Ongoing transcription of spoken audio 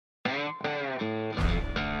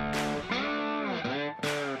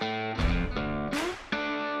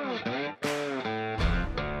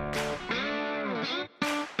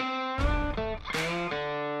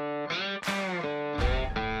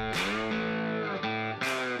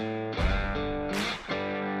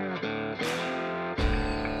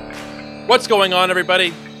What's going on,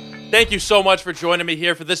 everybody? Thank you so much for joining me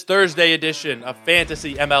here for this Thursday edition of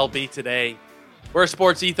Fantasy MLB Today. We're a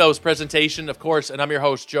Sports Ethos presentation, of course, and I'm your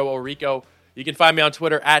host, Joe Orico. You can find me on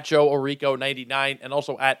Twitter at Joe Orico99 and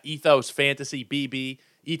also at Ethos Fantasy BB,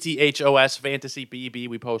 ETHOS Fantasy BB.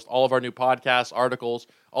 We post all of our new podcasts, articles,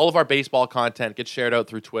 all of our baseball content gets shared out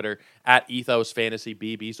through Twitter at Ethos Fantasy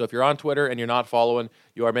BB. So if you're on Twitter and you're not following,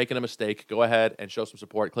 you are making a mistake. Go ahead and show some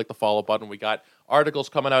support. Click the follow button. We got articles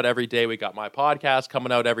coming out every day. We got my podcast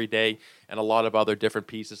coming out every day and a lot of other different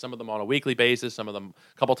pieces, some of them on a weekly basis, some of them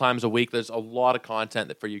a couple times a week. There's a lot of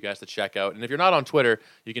content for you guys to check out. And if you're not on Twitter,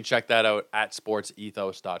 you can check that out at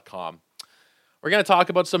sportsethos.com. We're going to talk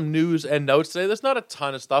about some news and notes today. There's not a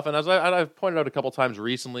ton of stuff, and as I've pointed out a couple times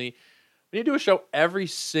recently, when you do a show every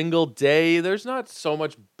single day, there's not so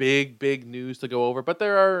much big news to go over, but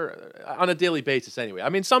there are on a daily basis anyway. I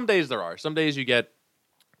mean, some days there are. Some days you get,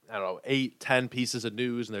 8, 10 pieces of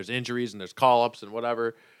news, and there's injuries, and there's call-ups, and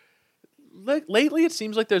whatever. Lately, it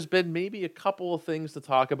seems like there's been maybe a couple of things to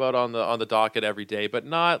talk about on the docket every day, but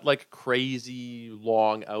not like crazy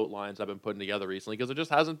long outlines I've been putting together recently because there just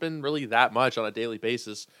hasn't been really that much on a daily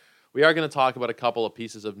basis. We are going to talk about a couple of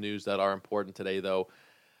pieces of news that are important today, though.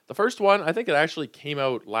 The first one, I think it actually came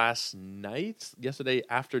out yesterday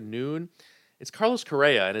afternoon. It's Carlos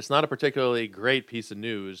Correa, and it's not a particularly great piece of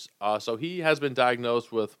news. So he has been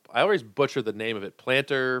diagnosed with, I always butcher the name of it,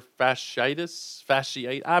 plantar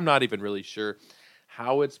fasciitis. I'm not even really sure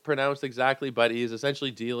how it's pronounced exactly, but he's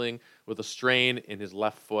essentially dealing with a strain in his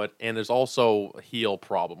left foot, and there's also a heel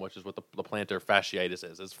problem, which is what the plantar fasciitis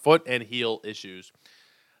is. It's foot and heel issues.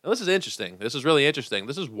 Now, this is interesting. This is really interesting.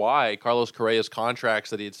 This is why Carlos Correa's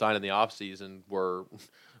contracts that he had signed in the offseason were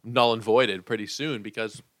null and voided pretty soon,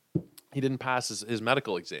 because he didn't pass his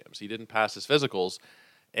medical exams. He didn't pass his physicals.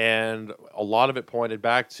 And a lot of it pointed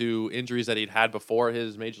back to injuries that he'd had before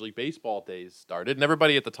his Major League Baseball days started. And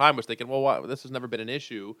everybody at the time was thinking, well, this has never been an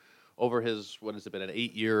issue over his, what has it been, an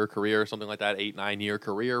 8-year career or something like that, 8-9-year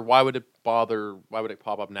career. Why would it pop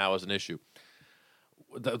up now as an issue?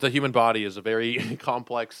 The human body is a very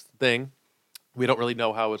complex thing. We don't really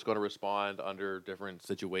know how it's going to respond under different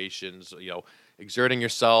situations, exerting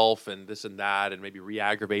yourself and this and that, and maybe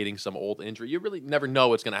re-aggravating some old injury. You really never know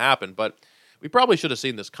what's going to happen, but we probably should have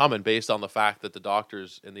seen this coming based on the fact that the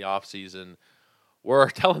doctors in the offseason were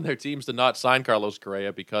telling their teams to not sign Carlos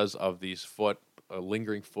Correa because of these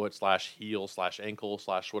lingering foot / heel / ankle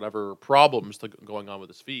 / whatever problems going on with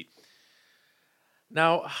his feet.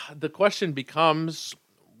 Now, the question becomes,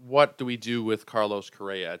 what do we do with Carlos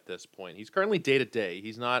Correa at this point? He's currently day-to-day.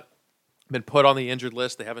 He's not been put on the injured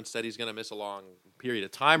list. They haven't said he's going to miss a long period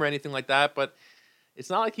of time or anything like that, but it's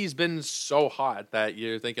not like he's been so hot that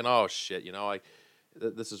you're thinking, oh, shit,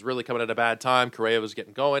 this is really coming at a bad time. Correa was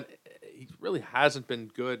getting going. He really hasn't been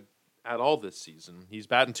good at all this season. He's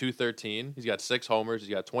batting .213. He's got 6 homers. He's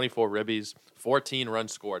got 24 ribbies, 14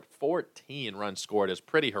 runs scored. 14 runs scored is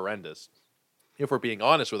pretty horrendous, if we're being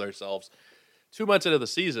honest with ourselves. 2 months into the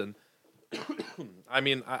season, I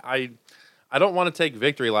mean, I don't want to take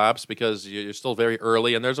victory laps because you're still very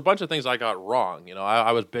early, and there's a bunch of things I got wrong.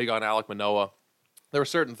 I was big on Alek Manoah. There were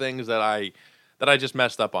certain things that I just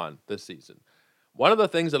messed up on this season. One of the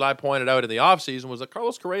things that I pointed out in the offseason was that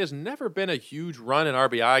Carlos Correa has never been a huge run and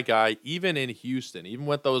RBI guy, even in Houston, even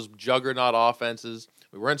with those juggernaut offenses.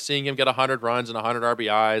 We weren't seeing him get 100 runs and 100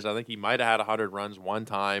 RBIs. I think he might have had 100 runs one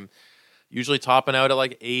time, usually topping out at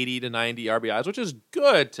like 80 to 90 RBIs, which is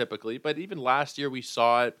good typically, but even last year we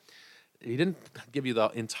saw it. He didn't give you the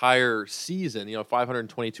entire season,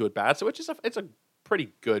 522 at-bats, which is it's a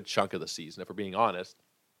pretty good chunk of the season, if we're being honest.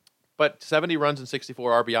 But 70 runs and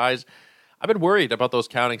 64 RBIs, I've been worried about those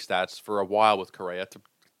counting stats for a while with Correa.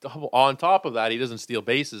 On top of that, he doesn't steal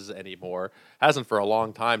bases anymore, hasn't for a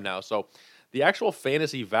long time now. So the actual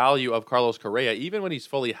fantasy value of Carlos Correa, even when he's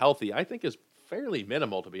fully healthy, I think is fairly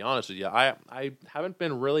minimal, to be honest with you. I haven't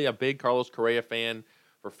been really a big Carlos Correa fan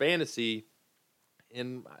for fantasy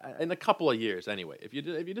in a couple of years anyway. If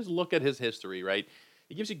you just look at his history, right,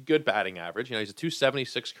 he gives you good batting average. He's a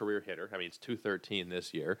 .276 career hitter. I mean, it's .213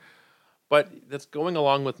 this year. But that's going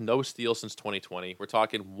along with no steals since 2020. We're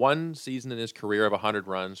talking 1 season in his career of 100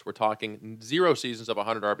 runs. We're talking 0 seasons of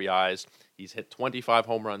 100 RBIs. He's hit 25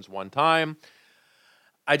 home runs one time.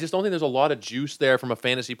 I just don't think there's a lot of juice there from a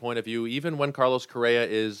fantasy point of view, even when Carlos Correa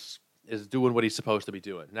is doing what he's supposed to be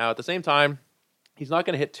doing. Now, at the same time, he's not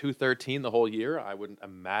going to hit .213 the whole year, I wouldn't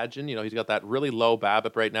imagine. He's got that really low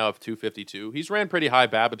BABIP right now of .252. He's ran pretty high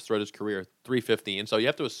BABIPs throughout his career, .315. So you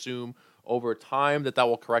have to assume over time that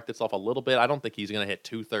will correct itself a little bit. I don't think he's going to hit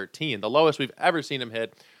 .213. The lowest we've ever seen him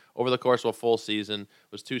hit over the course of a full season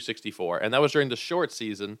was 264, and that was during the short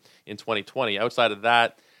season in 2020. Outside of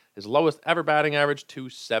that, his lowest ever batting average,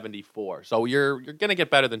 274. So you're going to get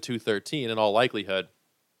better than 213 in all likelihood.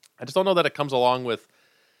 I just don't know that it comes along with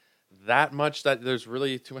that much that there's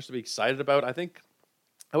really too much to be excited about. I think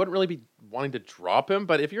I wouldn't really be wanting to drop him,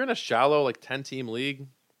 but if you're in a shallow, like 10-team league,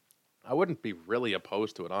 I wouldn't be really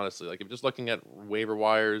opposed to it, honestly. Like, if you're just looking at waiver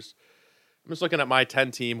wires, I'm just looking at my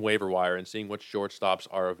 10-team waiver wire and seeing what shortstops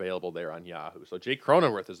are available there on Yahoo. So Jake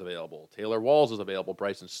Cronenworth is available. Taylor Walls is available.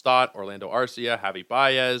 Bryson Stott, Orlando Arcia, Javi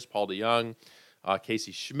Baez, Paul DeJong,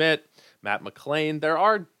 Casey Schmidt, Matt McClain. There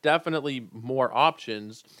are definitely more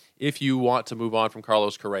options if you want to move on from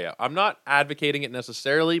Carlos Correa. I'm not advocating it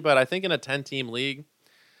necessarily, but I think in a 10-team league,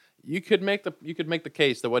 you could make the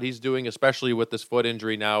case that what he's doing, especially with this foot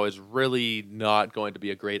injury now, is really not going to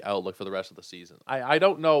be a great outlook for the rest of the season. I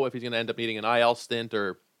don't know if he's going to end up needing an IL stint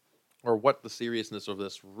or what the seriousness of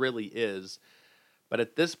this really is. But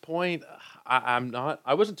at this point,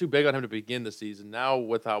 I wasn't too big on him to begin the season. Now,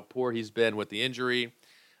 with how poor he's been with the injury,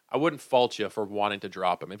 I wouldn't fault you for wanting to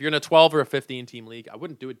drop him. If you're in a 12 or a 15-team league, I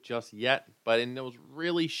wouldn't do it just yet. But in those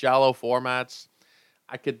really shallow formats,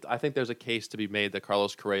 I think there's a case to be made that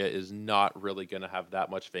Carlos Correa is not really going to have that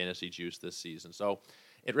much fantasy juice this season. So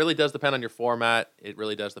it really does depend on your format. It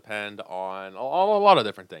really does depend on a lot of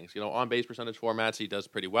different things. On base percentage formats, he does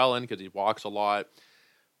pretty well in because he walks a lot.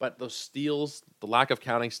 But those steals, the lack of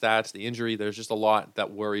counting stats, the injury, there's just a lot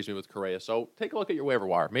that worries me with Correa. So take a look at your waiver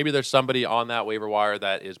wire. Maybe there's somebody on that waiver wire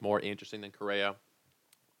that is more interesting than Correa.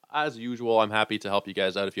 As usual, I'm happy to help you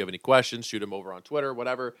guys out. If you have any questions, shoot them over on Twitter,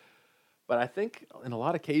 whatever. But I think in a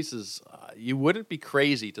lot of cases, you wouldn't be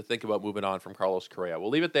crazy to think about moving on from Carlos Correa. We'll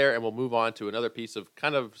leave it there, and we'll move on to another piece of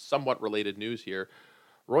kind of somewhat related news here.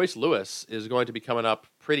 Royce Lewis is going to be coming up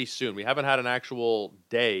pretty soon. We haven't had an actual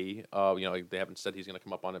day. They haven't said he's going to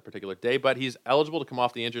come up on a particular day, but he's eligible to come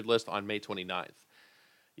off the injured list on May 29th.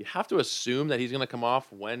 You have to assume that he's going to come off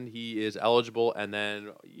when he is eligible, and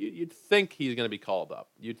then you'd think he's going to be called up.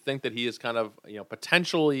 You'd think that he is kind of,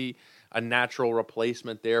 potentially a natural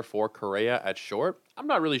replacement there for Correa at short. I'm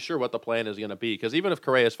not really sure what the plan is going to be, because even if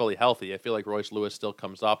Correa is fully healthy, I feel like Royce Lewis still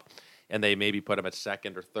comes up, and they maybe put him at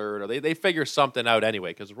second or third, or they figure something out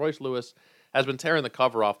anyway, because Royce Lewis has been tearing the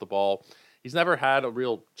cover off the ball. He's never had a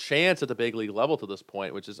real chance at the big league level to this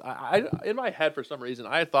point, which is, I in my head, for some reason,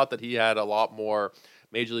 I had thought that he had a lot more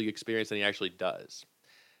major league experience than he actually does.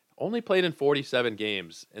 Only played in 47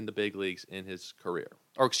 games in the big leagues in his career.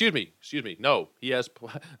 Or excuse me. No, he has.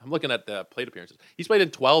 I'm looking at the plate appearances. He's played in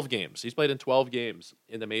 12 games. He's played in 12 games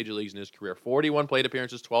in the major leagues in his career. 41 plate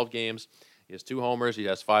appearances, 12 games. He has 2 homers. He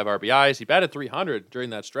has 5 RBIs. He batted .300 during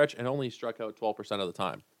that stretch and only struck out 12% of the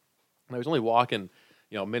time. And he was only walking,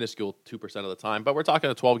 minuscule 2% of the time. But we're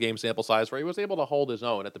talking a 12-game sample size where he was able to hold his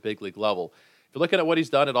own at the big league level. If you're looking at what he's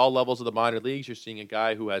done at all levels of the minor leagues, you're seeing a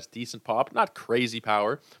guy who has decent pop, not crazy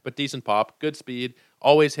power, but decent pop, good speed,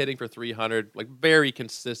 always hitting for 300, like very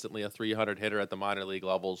consistently a 300 hitter at the minor league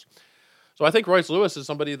levels. So I think Royce Lewis is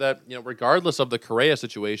somebody that, regardless of the Correa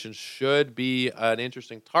situation, should be an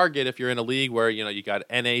interesting target if you're in a league where, you got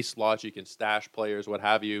NA slots, you can stash players, what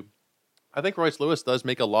have you. I think Royce Lewis does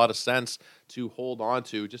make a lot of sense to hold on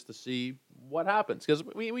to just to see what happens, because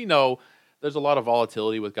we know there's a lot of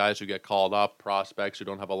volatility with guys who get called up, prospects who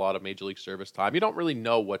don't have a lot of major league service time. You don't really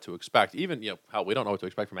know what to expect. Even, we don't know what to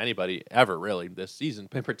expect from anybody ever, really, this season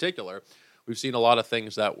in particular. We've seen a lot of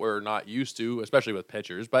things that we're not used to, especially with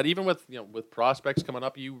pitchers. But even with, with prospects coming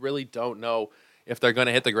up, you really don't know if they're going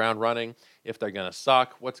to hit the ground running, if they're going to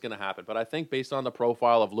suck, what's going to happen. But I think based on the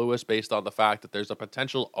profile of Lewis, based on the fact that there's a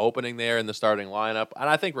potential opening there in the starting lineup, and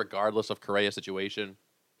I think regardless of Correa's situation,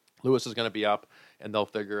 Lewis is going to be up, and they'll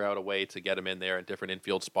figure out a way to get him in there in different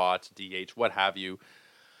infield spots, DH, what have you.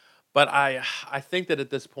 But I think that at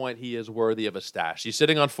this point, he is worthy of a stash. He's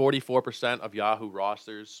sitting on 44% of Yahoo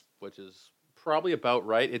rosters, which is probably about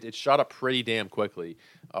right. It shot up pretty damn quickly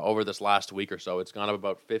over this last week or so. It's gone up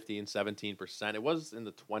about 15, 17%. It was in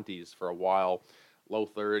the 20s for a while, low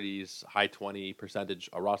 30s, high 20%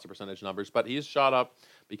 roster percentage numbers. But he's shot up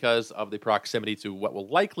because of the proximity to what will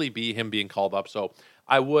likely be him being called up. So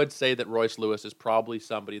I would say that Royce Lewis is probably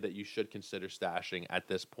somebody that you should consider stashing at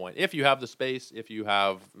this point. If you have the space, if you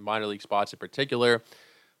have minor league spots in particular.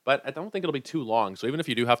 But I don't think it'll be too long. So even if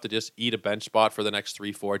you do have to just eat a bench spot for the next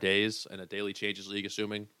 3-4 days in a daily changes league,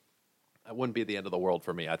 assuming, that wouldn't be the end of the world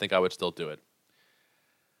for me. I think I would still do it.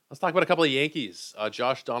 Let's talk about a couple of Yankees.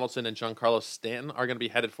 Josh Donaldson and Giancarlo Stanton are going to be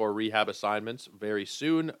headed for rehab assignments very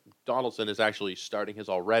soon. Donaldson is actually starting his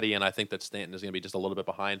already, and I think that Stanton is going to be just a little bit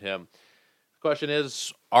behind him. Question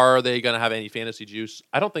is, are they going to have any fantasy juice?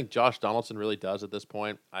 I don't think Josh Donaldson really does at this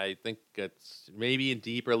point. I think it's maybe in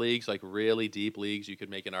deeper leagues, like really deep leagues, you could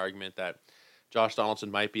make an argument that Josh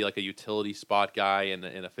Donaldson might be like a utility spot guy in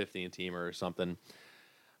a 15-teamer or something.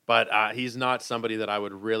 But he's not somebody that I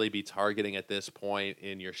would really be targeting at this point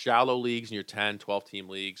in your shallow leagues, in your 10, 12-team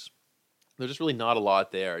leagues. There's just really not a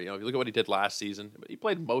lot there. If you look at what he did last season, he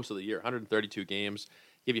played most of the year, 132 games.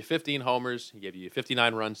 He gave you 15 homers. He gave you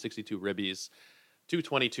 59 runs, 62 ribbies,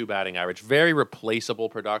 222 batting average. Very replaceable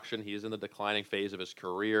production. He is in the declining phase of his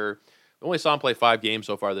career. We only saw him play 5 games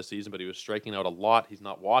so far this season, but he was striking out a lot. He's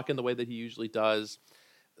not walking the way that he usually does.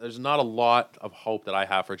 There's not a lot of hope that I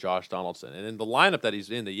have for Josh Donaldson. And in the lineup that he's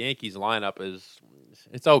in, the Yankees lineup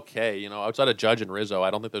it's okay. Outside of Judge and Rizzo,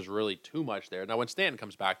 I don't think there's really too much there. Now, when Stanton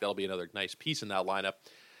comes back, that'll be another nice piece in that lineup.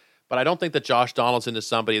 But I don't think that Josh Donaldson is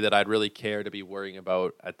somebody that I'd really care to be worrying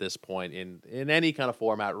about at this point in any kind of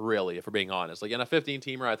format, really, if we're being honest. Like in a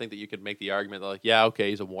 15-teamer, I think that you could make the argument that, like, yeah, okay,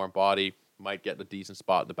 he's a warm body, might get a decent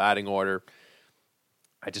spot in the batting order.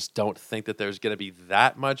 I just don't think that there's going to be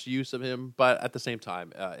that much use of him. But at the same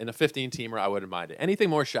time, in a 15-teamer, I wouldn't mind it. Anything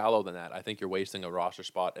more shallow than that, I think you're wasting a roster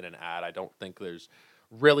spot in an ad. I don't think there's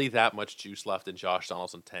really that much juice left in Josh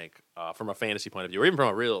Donaldson tank from a fantasy point of view, or even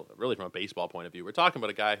from from a baseball point of view. We're talking about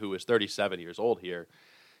a guy who is 37 years old here.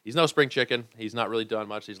 He's no spring chicken. He's not really done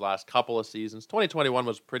much these last couple of seasons. 2021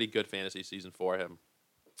 was a pretty good fantasy season for him.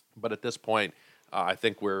 But at this point, I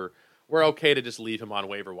think we're okay to just leave him on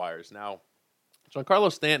waiver wires. Now,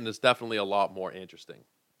 Giancarlo Stanton is definitely a lot more interesting.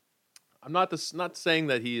 I'm not saying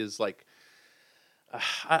that he is like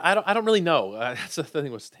I don't really know. That's the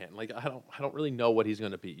thing with Stanton. Like I don't really know what he's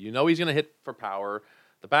going to be. He's going to hit for power.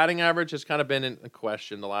 The batting average has kind of been in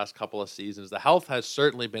question the last couple of seasons. The health has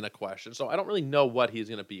certainly been a question. So I don't really know what he's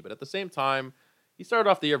going to be. But at the same time, he started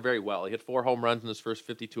off the year very well. He hit 4 home runs in his first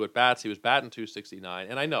 52 at bats. He was batting .269,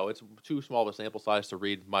 and I know it's too small of a sample size to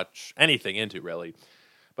read anything into really.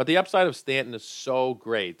 But the upside of Stanton is so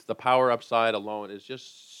great. The power upside alone is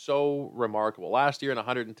just so remarkable. Last year in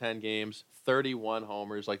 110 games, 31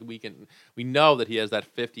 homers. Like we know that he has that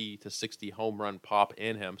 50 to 60 home run pop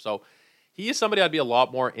in him. So he is somebody I'd be a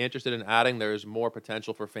lot more interested in adding. There's more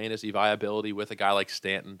potential for fantasy viability with a guy like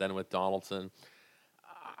Stanton than with Donaldson.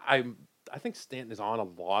 I think Stanton is on a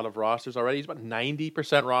lot of rosters already. He's about 90%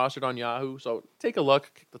 rostered on Yahoo. So take a look,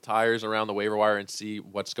 kick the tires around the waiver wire and see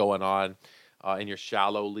what's going on. In your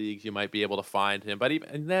shallow leagues, you might be able to find him. But even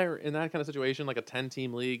in that kind of situation, like a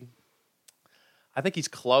 10-team league, I think he's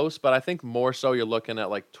close. But I think more so you're looking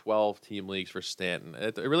at like 12-team leagues for Stanton.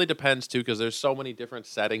 It really depends, too, because there's so many different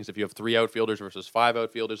settings. If you have 3 outfielders versus 5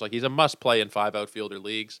 outfielders, like he's a must-play in 5 outfielder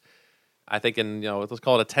leagues. I think in, let's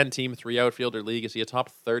call it a 10-team, 3 outfielder league. Is he a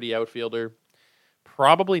top 30 outfielder?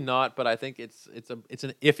 Probably not, but I think it's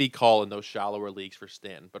an iffy call in those shallower leagues for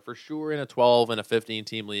Stanton. But for sure in a 12 and a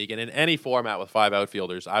 15-team league and in any format with 5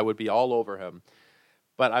 outfielders, I would be all over him.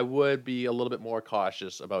 But I would be a little bit more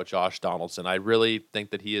cautious about Josh Donaldson. I really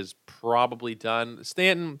think that he is probably done.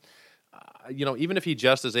 Stanton, even if he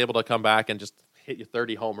just is able to come back and just hit you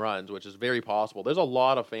 30 home runs, which is very possible, there's a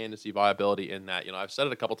lot of fantasy viability in that. I've said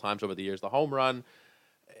it a couple times over the years, the home run,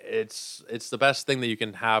 it's the best thing that you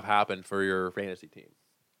can have happen for your fantasy team.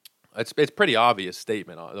 It's pretty obvious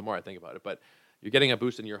statement the more I think about it, but you're getting a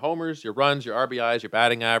boost in your homers, your runs, your RBIs, your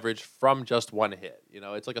batting average from just one hit.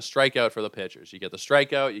 It's like a strikeout for the pitchers. You get the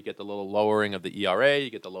strikeout, you get the little lowering of the ERA, you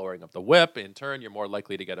get the lowering of the WHIP. In turn, you're more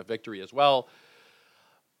likely to get a victory as well.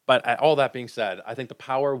 But all that being said, I think the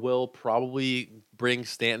power will probably bring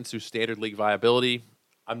Stanton to standard league viability.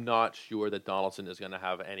 I'm not sure that Donaldson is going to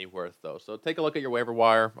have any worth, though. So take a look at your waiver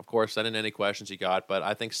wire. Of course, send in any questions you got. But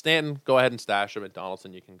I think Stanton, go ahead and stash him. At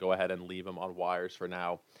Donaldson, you can go ahead and leave him on wires for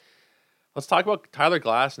now. Let's talk about Tyler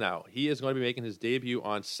Glass now. He is going to be making his debut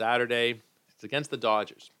on Saturday. It's against the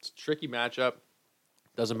Dodgers. It's a tricky matchup.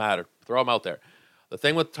 Doesn't matter. Throw him out there. The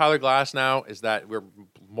thing with Tyler Glass now is that we're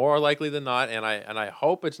more likely than not, and I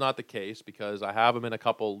hope it's not the case because I have him in a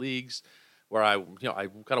couple leagues where I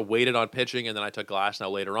kind of waited on pitching and then I took Glass now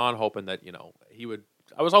later on, hoping that he would.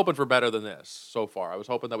 I was hoping for better than this so far. I was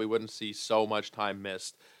hoping that we wouldn't see so much time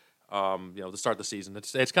missed. To start the season,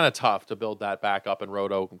 it's kind of tough to build that back up in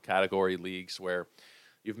roto category leagues where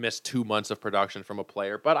you've missed 2 months of production from a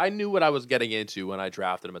player. But I knew what I was getting into when I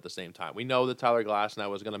drafted him at the same time. We know that Tyler Glass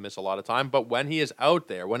now is going to miss a lot of time, but when he is out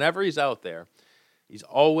there, whenever he's out there, he's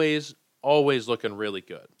always looking really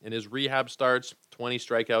good. In his rehab starts, 20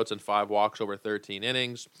 strikeouts and 5 walks over 13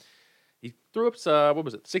 innings. He threw up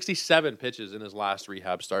 67 pitches in his last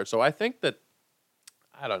rehab start. So I think that,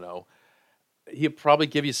 I don't know, he'll probably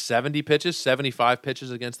give you 70 pitches, 75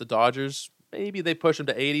 pitches against the Dodgers. Maybe they push him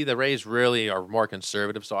to 80. The Rays really are more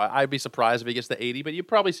conservative, so I'd be surprised if he gets to 80, but you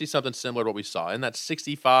probably see something similar to what we saw in that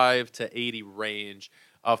 65 to 80 range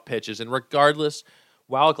of pitches. And regardless,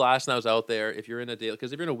 while Glasnow's out there, if you're in a daily,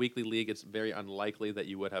 because if you're in a weekly league, it's very unlikely that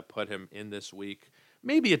you would have put him in this week.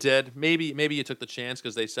 Maybe you did. Maybe you took the chance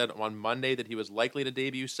because they said on Monday that he was likely to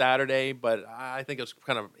debut Saturday, but I think it was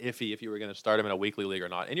kind of iffy if you were going to start him in a weekly league or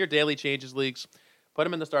not. In your daily changes leagues, put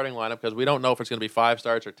him in the starting lineup because we don't know if it's going to be 5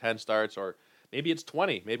 starts or 10 starts or maybe it's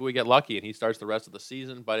 20. Maybe we get lucky and he starts the rest of the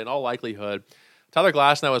season. But in all likelihood, Tyler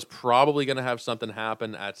Glasnow is probably going to have something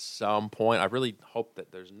happen at some point. I really hope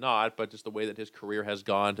that there's not, but just the way that his career has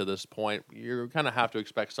gone to this point, you kind of have to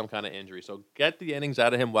expect some kind of injury. So get the innings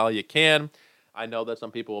out of him while you can. I know that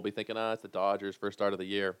some people will be thinking, it's the Dodgers' first start of the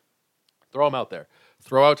year. Throw him out there.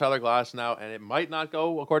 Throw out Tyler Glasnow, and it might not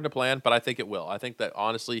go according to plan, but I think it will. I think that,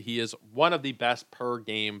 honestly, he is one of the best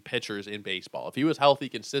per-game pitchers in baseball. If he was healthy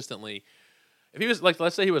consistently, if he was,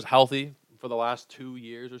 let's say he was healthy for the last 2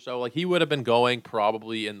 years or so, he would have been going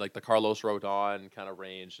probably in, the Carlos Rodon kind of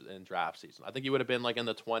range in draft season. I think he would have been, in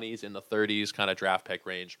the 20s, in the 30s kind of draft pick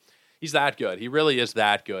range. He's that good. He really is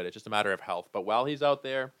that good. It's just a matter of health. But while he's out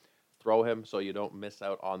there, throw him so you don't miss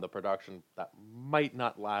out on the production that might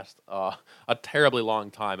not last a terribly long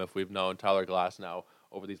time if we've known Tyler Glasnow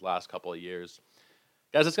over these last couple of years.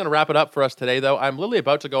 Guys, that's going to wrap it up for us today, though. I'm literally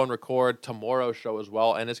about to go and record tomorrow's show as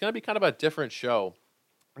well, and it's going to be kind of a different show.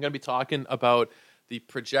 I'm going to be talking about the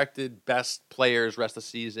projected best players rest of the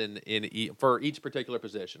season for each particular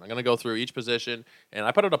position. I'm going to go through each position, and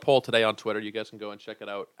I put out a poll today on Twitter. You guys can go and check it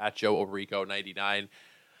out at JoeOrico99.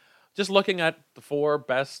 Just looking at the 4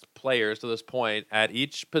 best players to this point at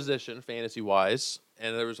each position, fantasy-wise,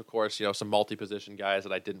 and there was, of course, some multi-position guys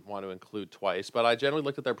that I didn't want to include twice, but I generally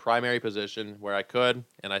looked at their primary position where I could,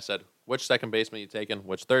 and I said, which second baseman are you taking,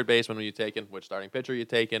 which third baseman are you taking, which starting pitcher are you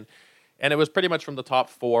taking, and it was pretty much from the top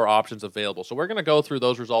 4 options available. So we're going to go through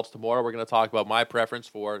those results tomorrow. We're going to talk about my preference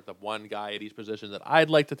for the one guy at each position that I'd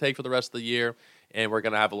like to take for the rest of the year, and we're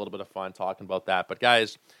going to have a little bit of fun talking about that. But,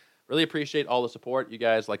 guys, really appreciate all the support. You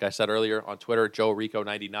guys, like I said earlier, on Twitter,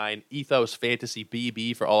 JoeRico99, Ethos Fantasy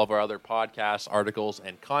BB for all of our other podcasts, articles,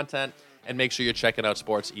 and content. And make sure you're checking out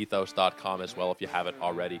sportsethos.com as well if you haven't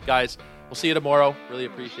already. Guys, we'll see you tomorrow. Really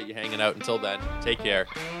appreciate you hanging out. Until then, take care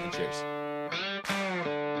and cheers.